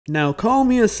Now, call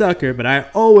me a sucker, but I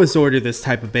always order this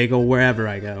type of bagel wherever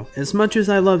I go. As much as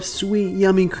I love sweet,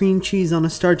 yummy cream cheese on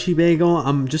a starchy bagel,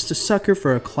 I'm just a sucker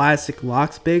for a classic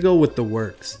lox bagel with the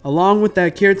works. Along with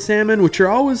that cured salmon, which you're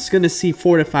always gonna see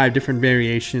 4 to 5 different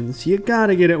variations, you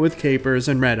gotta get it with capers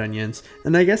and red onions,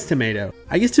 and I guess tomato.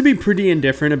 I used to be pretty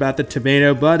indifferent about the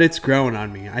tomato, but it's growing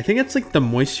on me. I think it's like the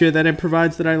moisture that it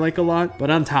provides that I like a lot,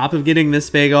 but on top of getting this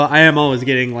bagel, I am always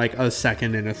getting like a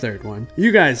second and a third one.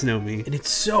 You guys know me, and it's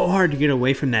so hard to get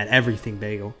away from that everything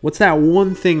bagel. What's that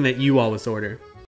one thing that you always order?